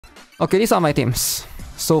Okay, these are my teams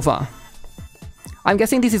so far. I'm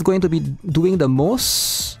guessing this is going to be doing the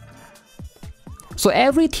most. So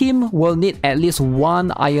every team will need at least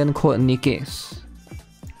one Iron Coat Nikkes.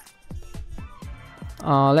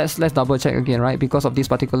 Let's double check again, right? Because of this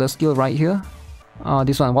particular skill right here.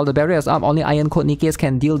 This one, while the barrier is up, only Iron Coat Nikkes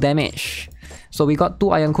can deal damage. So we got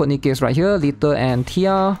two Iron Coat Nikkes right here, Lita and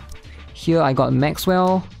Tia. Here I got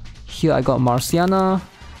Maxwell. Here I got Marciana.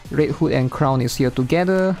 Red Hood and Crown is here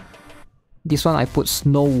together. This one I put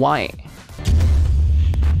Snow White.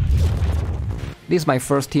 This is my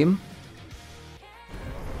first team.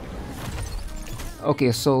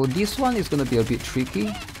 Okay, so this one is gonna be a bit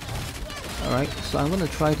tricky. Alright, so I'm gonna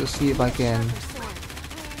try to see if I can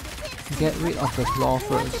get rid of the claw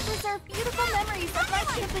first.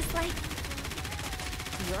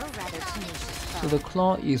 So the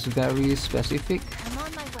claw is very specific.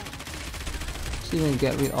 So you can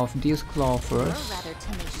get rid of this claw first.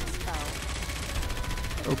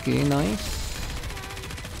 Okay, nice.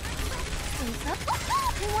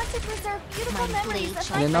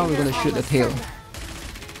 And then now we're gonna shoot the tail.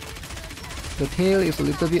 The tail is a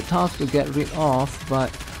little bit tough to get rid of,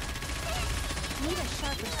 but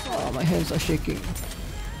my hands are shaking.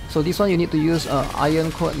 So this one you need to use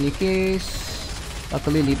Iron Coat Nikkes.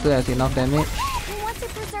 Luckily Lita has enough damage.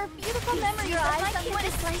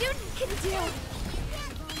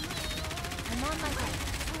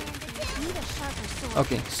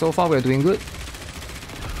 Okay, so far we're doing good.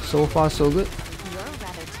 So far so good.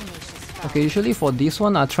 Okay, usually for this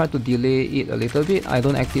one I try to delay it a little bit. I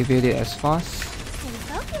don't activate it as fast.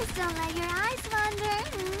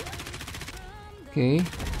 Okay.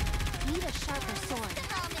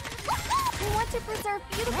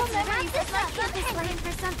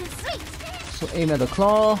 So aim at the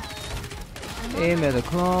claw. Aim at the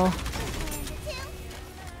claw.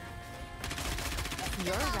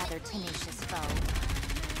 You're a rather tenacious foe.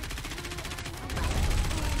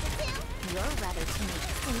 You're rather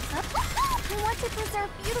tenacious. I want to preserve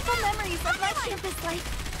beautiful memories of my campus life.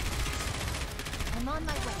 I'm on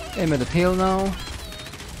my way. Aim at the tail now.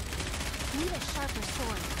 Need a sharper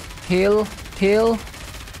sword. Tail, tail.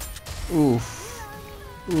 Oof.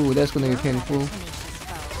 Ooh, that's gonna be painful.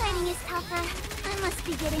 Training is tougher. I must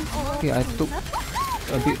be getting old. Okay, I took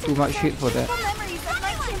a bit too much hit for that. Memories of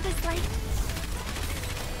my campus life.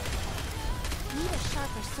 Need a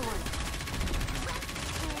sharper sword.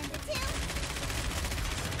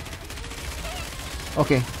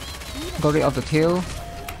 Okay, got rid of the tail.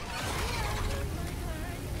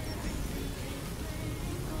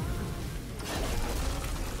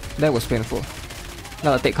 That was painful.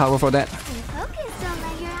 Gotta take cover for that.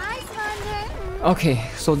 Okay,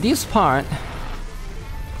 so this part,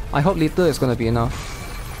 I hope Lita is gonna be enough.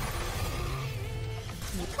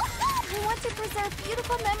 I want to preserve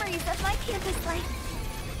beautiful memories of my campus life.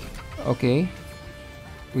 Okay,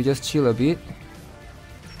 we just chill a bit.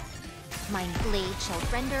 My blade shall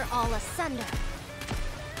render all asunder.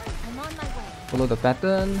 I'm on my way. Follow the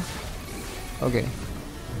pattern. Okay.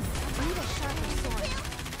 Need a sharper sword.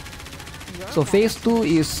 So phase 2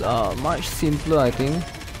 is much simpler, I think.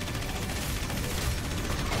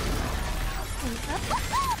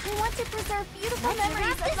 I want to preserve beautiful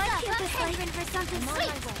memories of my campus life for something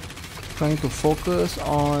sweet. Trying to focus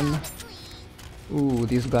on... Ooh,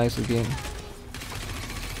 these guys again.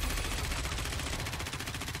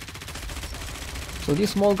 So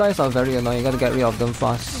these small guys are very annoying, you gotta get rid of them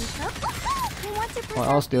fast. Or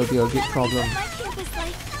else they'll be a big problem.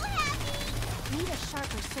 Need a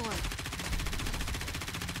sharper sword.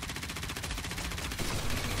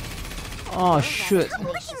 Oh shoot.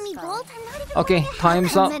 Okay,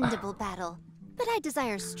 time's up. Battle, but I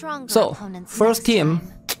desire stronger So, opponents first next team,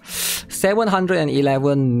 time.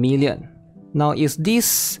 711 million. Now, is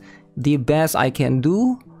this the best I can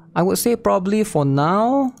do? I would say probably for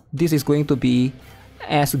now, this is going to be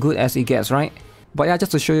as good as it gets, right? But yeah,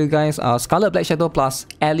 just to show you guys, Scarlet Black Shadow plus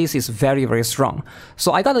Alice is very, very strong.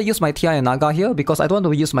 So I gotta use my Tia and Naga here because I don't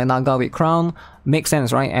want to use my Naga with Crown. Makes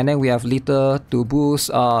sense, right? And then we have Lita to boost.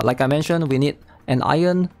 Like I mentioned, we need an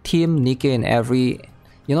Iron Team Nikke in every,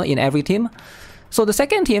 in every team. So the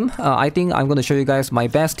second team, I think I'm gonna show you guys my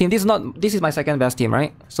best team. This is my second best team,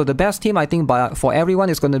 right? So the best team I think for everyone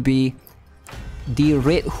is gonna be the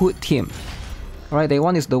Red Hood team. Alright, the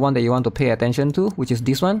one is the one that you want to pay attention to, which is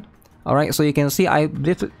this one. Alright, so you can see I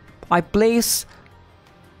place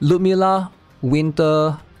Ludmilla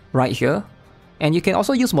Winter right here. And you can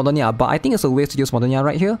also use Modernia, but I think it's a waste to use Modernia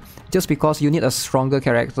right here, just because you need a stronger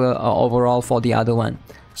character overall for the other one.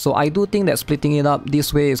 So I do think that splitting it up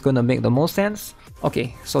this way is going to make the most sense.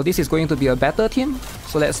 Okay, so this is going to be a better team.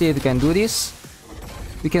 So let's see if we can do this.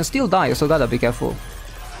 We can still die, so gotta be careful.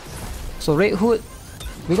 So Red Hood,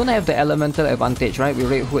 we're gonna have the elemental advantage, right?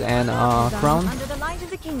 With Red Hood and Crown.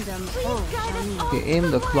 Okay,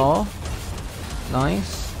 aim the claw.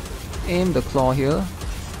 Nice. Aim the claw here.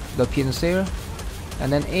 The pincer.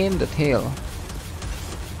 And then aim the tail.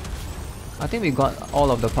 I think we got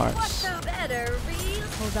all of the parts.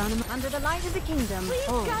 Hold on, I'm under the light of the kingdom. Please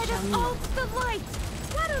guide us all to the light.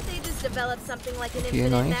 Why don't they just develop something like an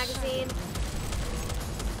infinite magazine?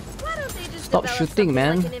 Why don't they just stop shooting,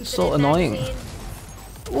 man. Like so annoying.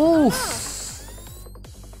 Oof.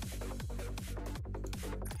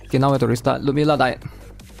 Okay, now we have to restart. Ludmilla died.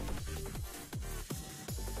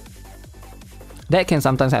 That can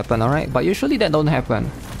sometimes happen, alright? But usually that don't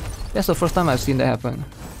happen. That's the first time I've seen that happen.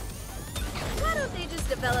 Why don't they just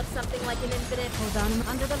develop something like an infinite? Hold on, I'm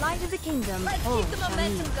under the light of the kingdom. Let's keep the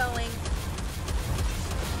momentum going.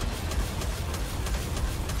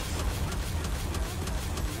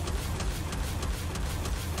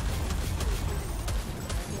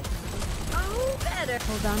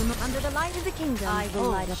 Hold on, I'm under the light of the kingdom. I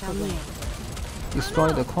will light up the way. Destroy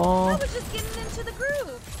the core. I was just getting into the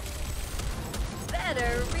groove.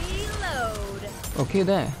 Better reload. Okay,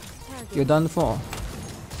 there. You're done for.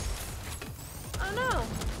 Oh no!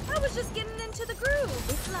 I was just getting into the groove.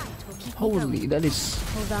 This light will keep Holy, that is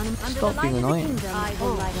Hold on, I'm under stop the being light annoying. Of the kingdom. I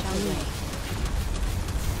will light up the way.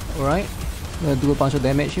 Alright. I'm gonna do a bunch of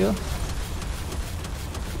damage here.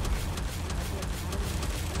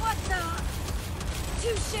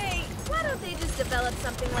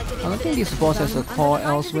 I don't think this boss has a core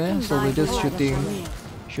elsewhere, so we're just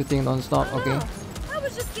shooting non-stop. Okay. I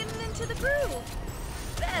was just getting into the groove.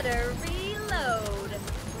 Better reload.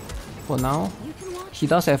 For now, he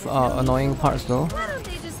does have annoying parts though. Why don't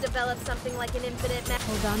they just develop something like an infinite map?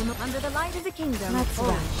 Hold on, I'm under the light of the kingdom. Let's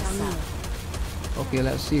okay,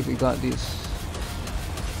 let's see if we got this.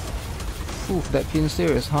 Oof, that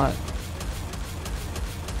pincer is hard.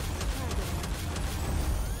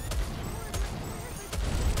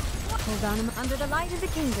 Hold on, I'm under the light of the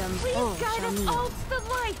kingdom. Please guide us all to the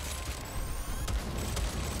light.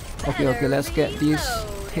 Okay, let's get this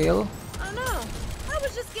tail. Oh no, I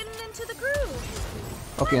was just getting into the groove.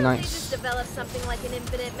 Okay, Why don't nice. they just develop something like an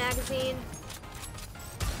infinite magazine?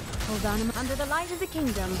 Hold on, I'm under the light of the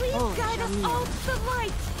kingdom. Please guide us all to the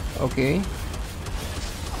light. Okay.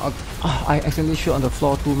 I accidentally shoot on the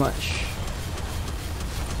floor too much.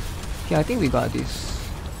 Okay, I think we got this.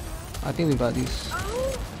 Oh,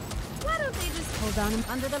 why don't they just hold on? I'm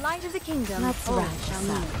under the light of the kingdom. Let's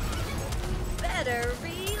better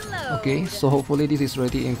reload. Okay, so hopefully this is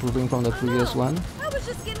already improving from the previous one. I was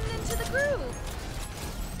just getting into the groove.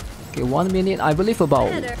 Okay, 1 minute, I believe about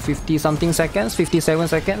 50 something seconds, 57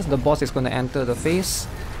 seconds, the boss is gonna enter the phase.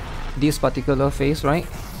 This particular phase, right?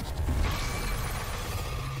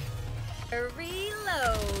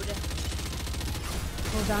 Reload.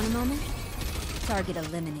 Hold on a moment. Target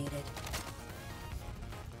eliminated.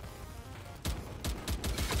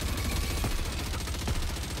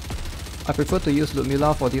 I prefer to use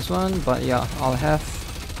Ludmilla for this one, but yeah, I'll have...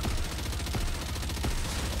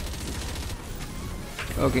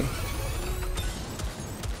 Okay.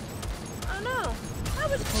 Oh no!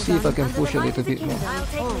 Let's see if I can push a little bit more. I'll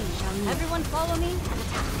take lead. Everyone follow me and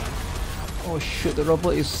attack. Oh shit, the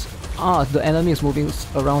robot is... the enemy is moving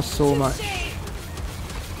around so much.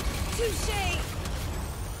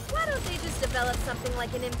 Why don't they just develop something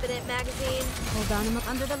like an infinite magazine? Hold on, I'm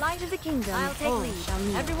under the light of the kingdom. I'll take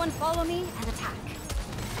lead. Everyone follow me and attack.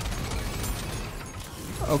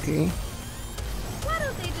 Okay. Why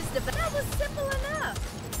don't they just develop? That was simple enough.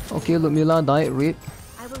 Okay, Ludmilla died, RIP.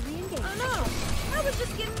 I will re-engage. Oh no! I was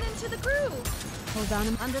just getting into the groove. Hold on,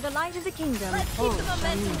 I'm under the light of the kingdom. Let's keep the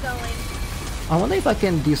momentum going. I wonder if I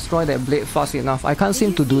can destroy that blade fast enough. I can't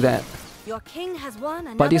seem to do that. Your king has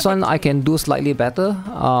won. But this one I can do slightly better.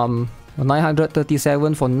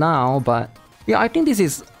 937 for now, but yeah, I think this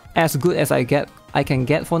is as good as I can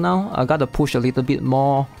get for now. I gotta push a little bit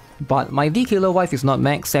more. But my D Killer Wife is not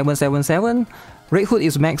max 777. Red Hood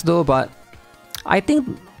is max though, but I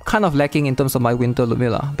think kind of lacking in terms of my Winter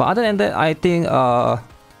Ludmilla. But other than that, I think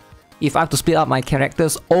if I have to split up my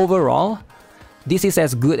characters overall, this is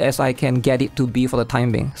as good as I can get it to be for the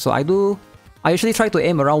time being. So I usually try to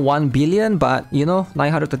aim around 1 billion, but you know,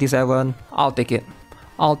 937, I'll take it.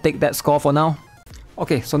 I'll take that score for now.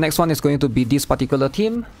 Okay, so next one is going to be this particular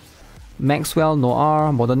team. Maxwell,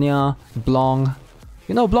 Noir, Modernia, Blanc.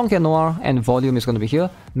 You know, Blanc and Noir and Volume is going to be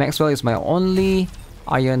here. Maxwell is my only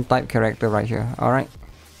Iron type character right here. Alright,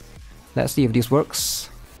 let's see if this works.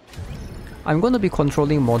 I'm going to be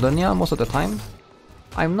controlling Modernia most of the time.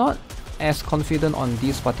 I'm not as confident on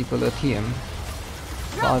this particular team.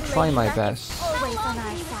 I'll try my best.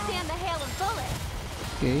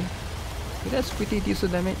 Okay. That's pretty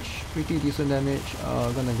decent damage.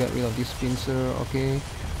 Gonna get rid of this pincer. Okay.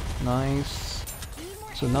 Nice.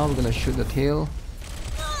 So now we're gonna shoot the tail.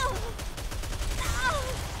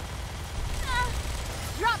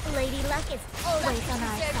 Lady Luck is always on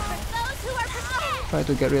our side. Try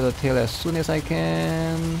to get rid of the tail as soon as I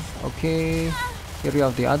can. Okay. Get rid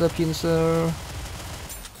of the other pincer.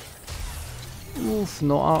 Oof,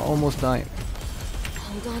 Noir almost died.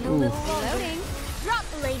 Hold on a little longer. Drop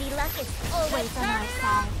Lady Luck is always on our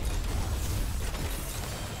side.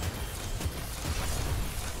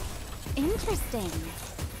 Interesting.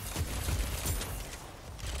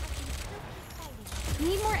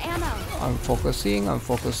 Need more ammo. I'm focusing. Drop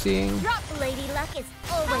Lady Luck is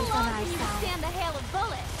always on our side. Stand the hail of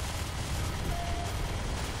bullets.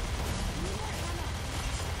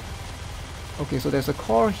 Okay, so there's a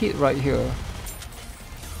core hit right here.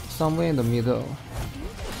 Somewhere in the middle.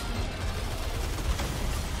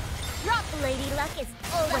 Drop Lady Luck is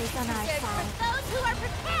always on our side. For those who are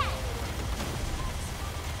prepared.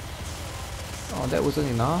 Oh, that wasn't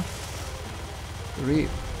enough. Rip.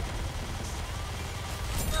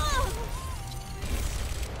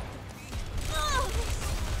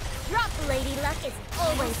 Drop Lady Luck is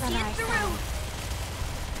always on our side.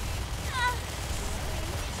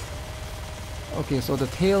 Okay, so the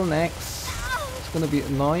tail next. It's gonna be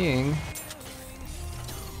annoying.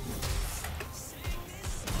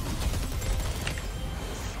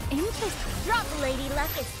 Drop Lady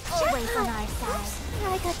Luck is always on our side.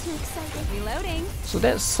 I got too excited. Reloading. So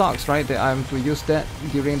that sucks, right? That I'm to use that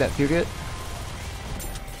during that period.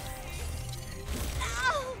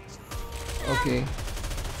 Okay.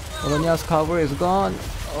 Bologna's cover is gone.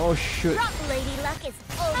 Oh shoot. Drop Lady Luck is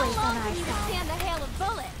always on our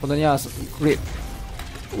side. Bologna's rip.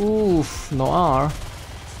 Oof, Noir.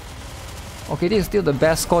 Okay, this is still the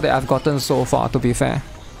best score that I've gotten so far, to be fair.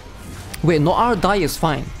 Wait, Noir die is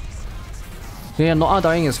fine. Yeah, Noir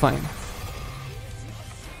dying is fine.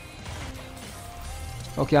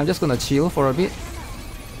 Okay, I'm just gonna chill for a bit.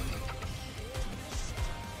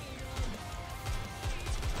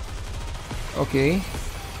 Okay.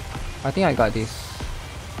 I think I got this.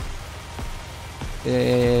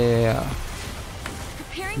 Yeah.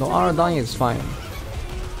 Noir dying is fine.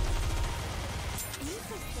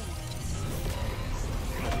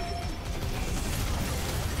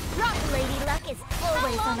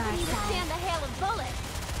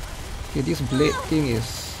 Okay, this blade thing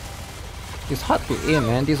is hard to aim,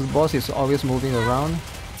 man. This boss is always moving around.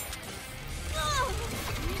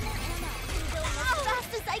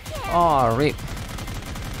 Oh, rip.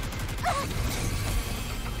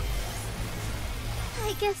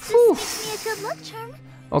 I guess this gives me a good luck charm.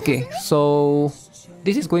 Okay, so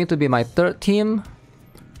this is going to be my third team.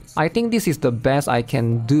 I think this is the best I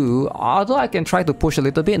can do, although I can try to push a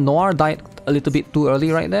little bit. Noir died a little bit too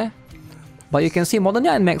early right there. But you can see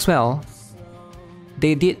Modernia and Maxwell,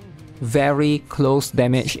 they did very close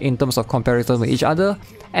damage in terms of comparison with each other.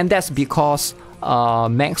 And that's because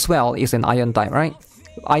Maxwell is an iron type, right?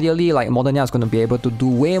 Ideally, like, Modernia is going to be able to do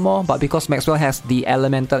way more, but because Maxwell has the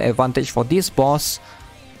elemental advantage for this boss,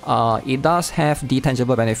 it does have the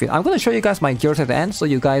tangible benefit. I'm going to show you guys my gears at the end so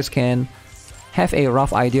you guys can have a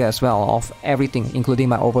rough idea as well of everything, including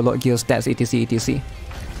my overload gears, stats, etc, etc.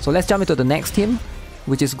 So let's jump into the next team,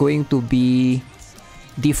 which is going to be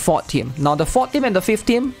the fourth team. Now the fourth team and the fifth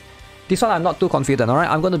team, this one I'm not too confident, alright?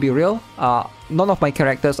 I'm going to be real. None of my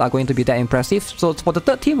characters are going to be that impressive. So for the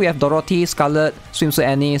third team, we have Dorothy, Scarlet, Swimsuit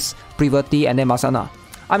Anise, Privati, and then Masana.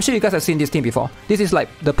 I'm sure you guys have seen this team before. This is like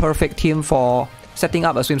the perfect team for setting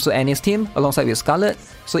up a Swimsuit Anise team alongside with Scarlet.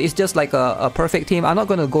 So it's just like a perfect team. I'm not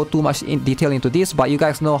going to go too much in detail into this, but you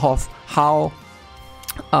guys know of how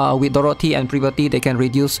with Dorothy and Privati they can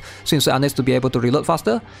reduce Swimsuit Anise to be able to reload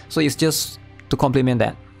faster. So it's just to complement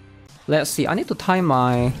that. Let's see, I need to time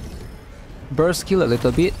my burst skill a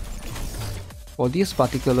little bit for this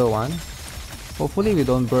particular one. Hopefully we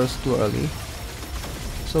don't burst too early.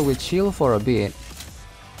 So we chill for a bit.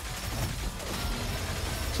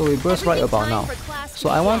 So we burst right about now. So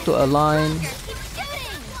I want to align...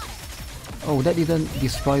 Oh, that didn't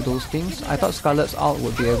destroy those things. I thought Scarlet's ult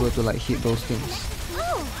would be able to like hit those things.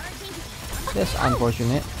 That's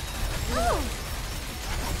unfortunate.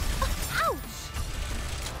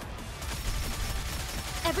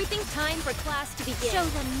 Everything's time for class to begin. Show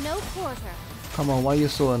them no quarter. Come on, why are you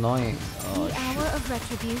so annoying? Oh, the hour of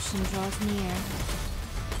retribution draws near.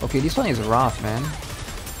 Okay, this one is rough, man.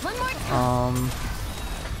 One more time.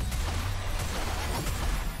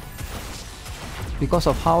 because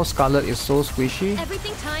of how Scarlet is so squishy.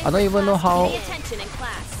 I don't even know how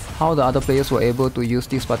the other players were able to use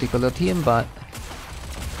this particular team, but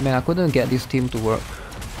man, I couldn't get this team to work.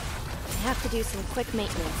 I have to do some quick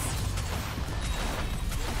maintenance.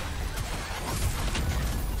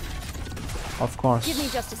 Of course. Give me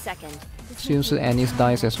just a second. Seems Annie's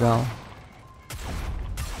dies as well.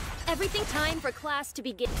 Everything time for class to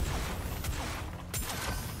begin.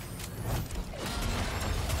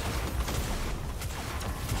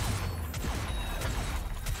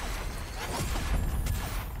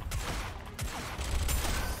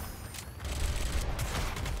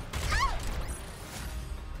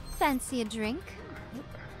 Fancy a drink?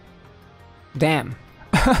 Damn.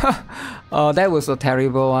 That was a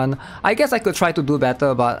terrible one. I guess I could try to do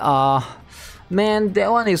better, but man,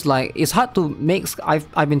 that one is like, it's hard to make.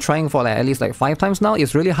 I've been trying for like at least like 5 times now.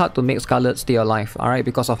 It's really hard to make Scarlet stay alive, alright,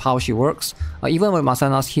 because of how she works. Even with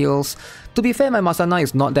Masana's heals. To be fair, my Masana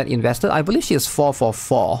is not that invested. I believe she is 4 for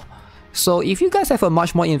 4. So if you guys have a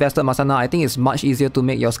much more invested Masana, I think it's much easier to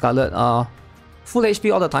make your Scarlet full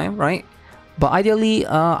HP all the time, right? But ideally,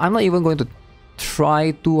 I'm not even going to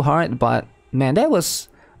try too hard, but man, that was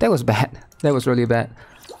bad. That was really bad.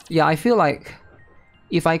 Yeah, I feel like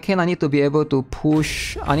if I can, I need to be able to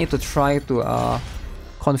push. I need to try to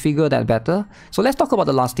configure that better. So let's talk about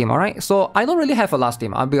the last team, alright? So I don't really have a last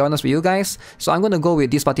team, I'll be honest with you guys. So I'm going to go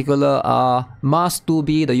with this particular must to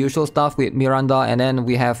be the usual stuff with Miranda, and then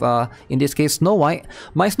we have, in this case, Snow White.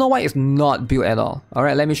 My Snow White is not built at all.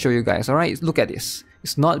 Alright, let me show you guys, alright? Look at this.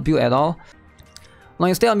 It's not built at all. Now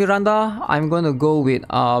instead of Miranda, I'm going to go with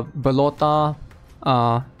Belota.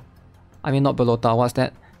 I mean not Belota, what's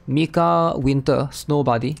that? Mika Winter Snow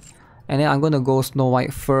Body. And then I'm going to go Snow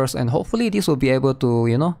White first, and hopefully this will be able to,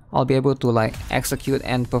 you know, I'll be able to like execute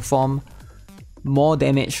and perform more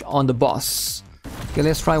damage on the boss. Okay,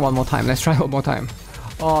 let's try one more time. Let's try one more time.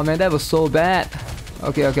 Oh man, that was so bad.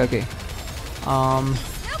 Okay.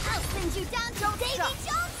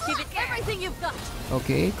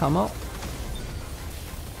 Okay, come out.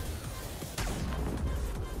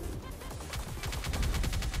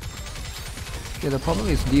 Okay, the problem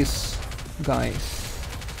is these guys.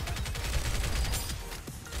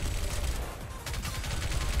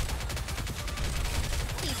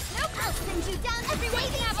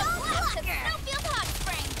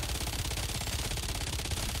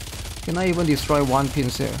 Can I even destroy one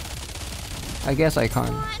pincer? I guess I can't.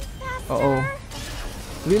 Uh-oh.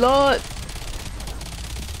 Reload!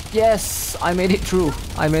 Yes! I made it through.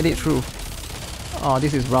 I made it through. Oh,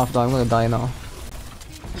 this is rough though. I'm gonna die now.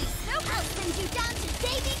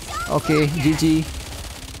 Okay,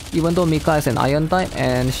 GG. Even though Mika is an iron type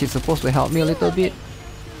and she's supposed to help me a little bit,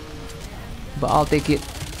 but I'll take it.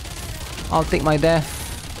 I'll take my death.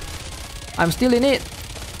 I'm still in it.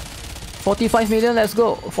 45 million, let's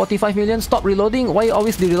go. 45 million, stop reloading. Why are you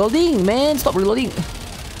always reloading, man? Stop reloading.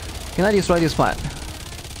 Can I destroy this part?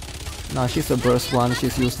 Nah, she's a burst one,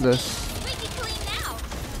 she's useless.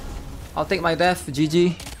 I'll take my death,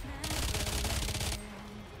 GG.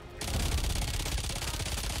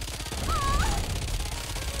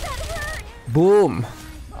 Boom!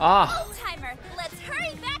 Ah!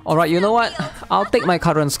 Alright, you know what? I'll take my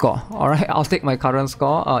current score. Alright, I'll take my current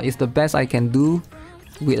score. It's the best I can do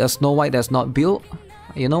with a Snow White that's not built.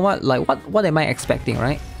 You know what? Like, what am I expecting,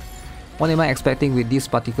 right? What am I expecting with this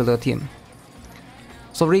particular team?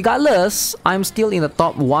 So regardless, I'm still in the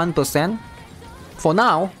top 1%. For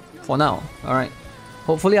now. Alright.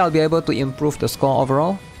 Hopefully I'll be able to improve the score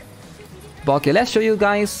overall. But okay, let's show you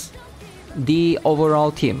guys the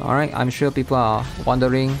overall team. Alright, I'm sure people are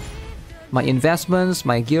wondering my investments,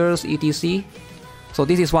 my gears, etc. So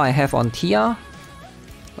this is what I have on Tia.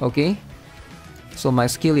 Okay, so my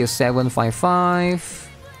skill is 755.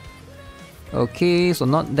 Okay, so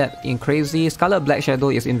not that crazy. Scarlet Black Shadow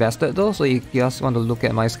is invested though, so if you just want to look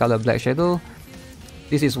at my Scarlet Black Shadow,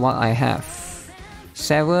 this is what I have.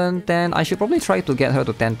 7, 10. I should probably try to get her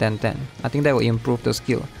to 10, 10, 10. I think that will improve the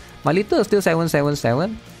skill. My little is still 7, 7,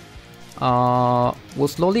 7. Will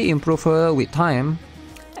slowly improve her with time.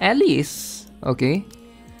 Alice, okay,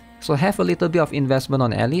 so have a little bit of investment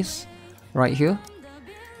on Alice right here.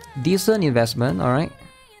 Decent investment, alright.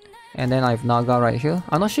 And then I have Naga right here.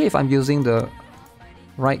 I'm not sure if I'm using the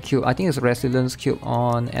right cube. I think it's Resilience cube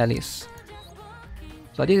on Alice.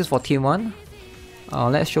 So this is for team 1.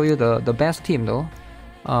 Let's show you the best team though.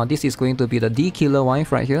 This is going to be the D Killer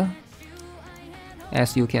Wife right here.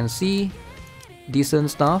 As you can see, decent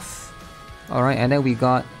stuff. Alright, and then we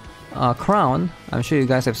got Crown. I'm sure you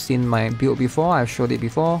guys have seen my build before. I've showed it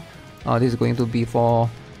before. This is going to be for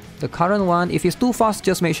the current one. If it's too fast,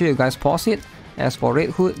 just make sure you guys pause it As for Red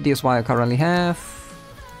Hood, this is what I currently have.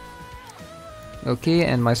 Okay,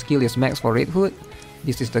 and my skill is max for Red Hood.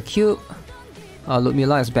 This is the cube.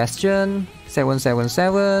 Ludmilla is Bastion.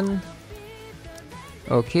 777.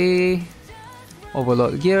 Okay.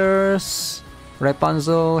 Overload gears.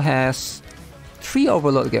 Rapunzel has 3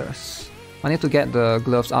 overload gears. I need to get the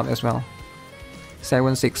gloves up as well.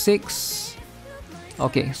 766.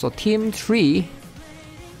 Okay, so team 3.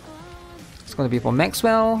 It's gonna be for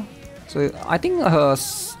Maxwell. So I think her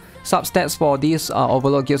substats for these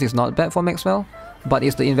overload gears is not bad for Maxwell. But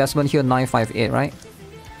it's the investment here 958, right?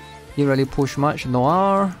 Didn't really push much.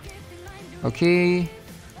 Noir. Okay.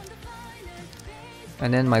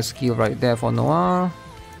 And then my skill right there for Noir.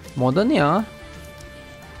 Modernia.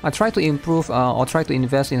 I try to improve or try to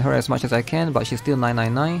invest in her as much as I can, but she's still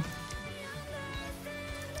 999.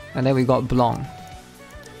 And then we got Blanc.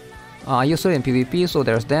 I use her in PvP, so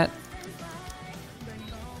there's that.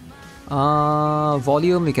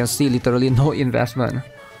 Volume, you can see literally no investment.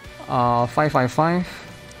 555.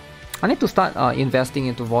 I need to start investing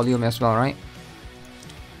into volume as well, right?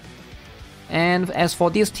 And as for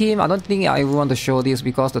this team, I don't think I want to show this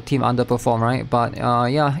because the team underperformed, right? But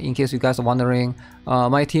yeah, in case you guys are wondering,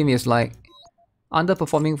 my team is like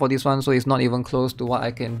underperforming for this one, so it's not even close to what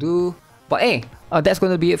I can do. But hey, that's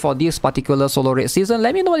going to be it for this particular solo raid season.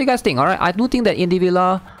 Let me know what you guys think, alright? I do think that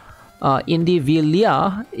Indivilia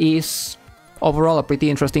is overall a pretty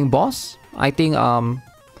interesting boss. I think,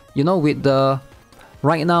 you know, with the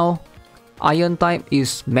right now, Iron type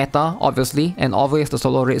is meta, obviously, and always the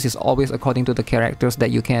solo raids is always according to the characters that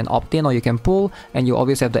you can opt in or you can pull, and you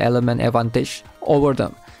always have the element advantage over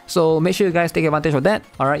them. So make sure you guys take advantage of that.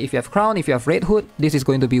 Alright, if you have Crown, if you have Red Hood, this is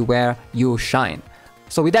going to be where you shine.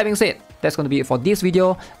 So with that being said, that's going to be it for this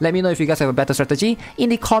video. Let me know if you guys have a better strategy in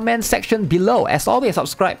the comment section below. As always,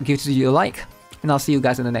 subscribe, give this video a like, and I'll see you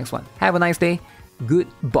guys in the next one. Have a nice day.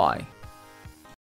 Goodbye.